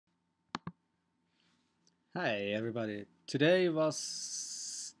Hi everybody. Today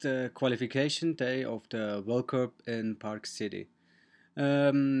was the qualification day of the World Cup in Park City.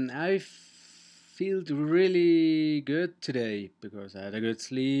 I feel really good today because I had a good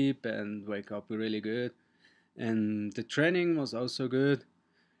sleep and wake up really good. And the training was also good.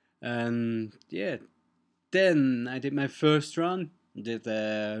 And yeah, then I did my first run. Did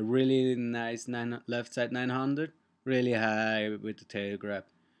a really nice left side 900, really high with the tail grab.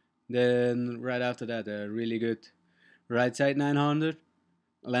 Then right after that, a really good right side 900,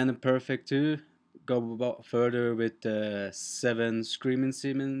 landed perfect too. Go about further with the 7 Screaming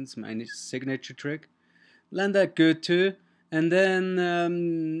Siemens, my signature trick. Land that good too. And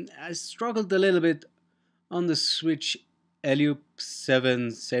then I struggled a little bit on the switch Eliup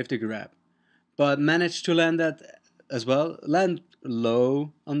 7 safety grab, but managed to land that as well. Land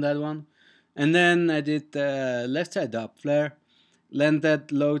low on that one. And then I did the left side up flare, land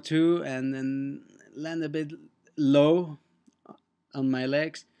that low too, and then land a bit low on my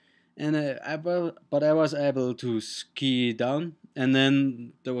legs, and but I was able to ski down, and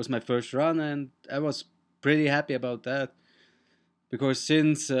then that was my first run, and I was pretty happy about that because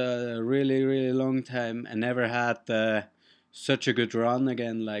since a really long time I never had such a good run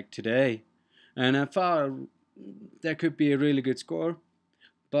again like today, and I thought that could be a really good score,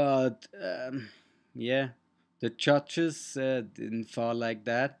 but yeah, the judges didn't fall like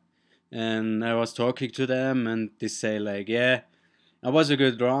that, and I was talking to them, and they say like, yeah, it was a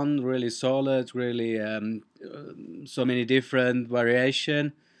good run, really solid, really so many different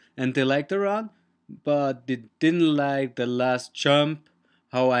variation, and they liked the run, but they didn't like the last jump,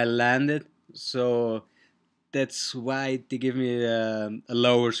 how I landed. So that's why they give me a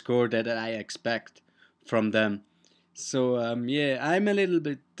lower score that I expect from them. So yeah, I'm a little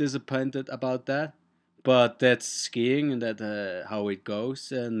bit disappointed about that, but that's skiing and that how it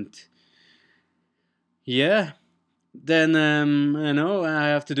goes, and yeah, then I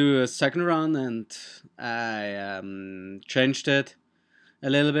have to do a second run, and I changed it a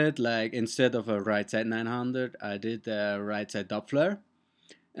little bit. Like instead of a right side 900, I did a right side Doppler,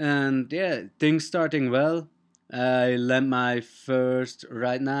 and yeah, things starting well. I land my first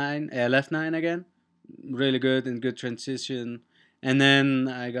left nine again, really good and good transition, and then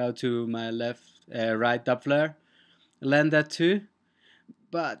I go to my right Doppler, land that too,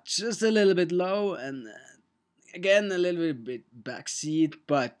 but just a little bit low and again a little bit backseat,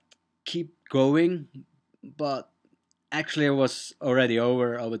 but keep going. But actually, I was already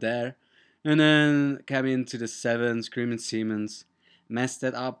over there, and then came into the 7 Screaming Siemens, messed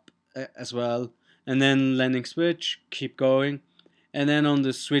that up as well, and then landing switch, keep going, and then on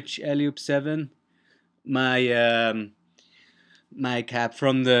the switch Eliup 7, my my cap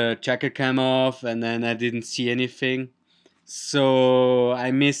from the jacket came off, and then I didn't see anything, so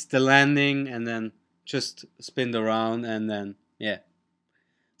I missed the landing, and then just spinned around, and then yeah,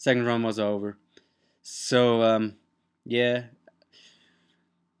 second round was over. So yeah,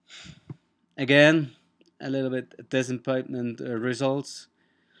 again a little bit disappointment results.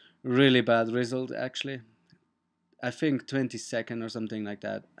 Really bad result actually. I think 22nd or something like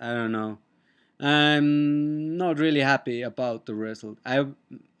that. I don't know. I'm not really happy about the result. I'm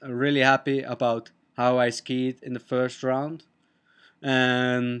really happy about how I skied in the first round,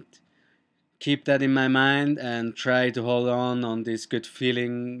 and keep that in my mind and try to hold on this good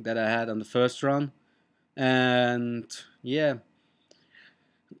feeling that I had on the first run, and yeah,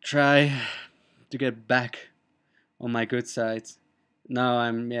 try to get back on my good side. Now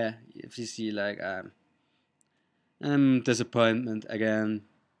I'm, yeah, if you see like I'm disappointment again,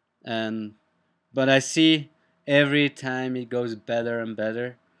 and but I see every time it goes better and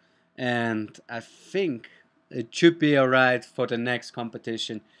better, and I think it should be alright for the next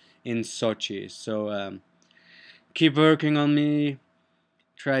competition in Sochi. So keep working on me,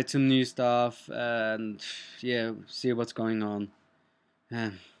 try some new stuff, and yeah, see what's going on.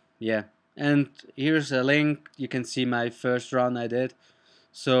 Yeah, and here's a link. You can see my first run I did.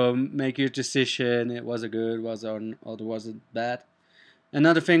 So make your decision. It was a good, was or was it bad?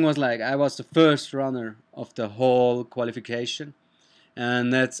 Another thing was like I was the first runner of the whole qualification,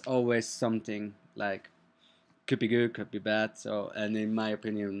 and that's always something like could be good, could be bad. So, and in my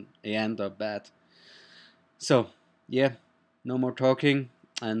opinion, it ended up bad. So, yeah, no more talking,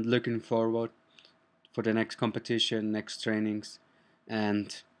 and looking forward for the next competition, next trainings,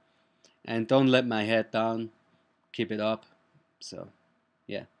 and don't let my head down. Keep it up. So,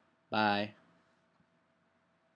 yeah, bye.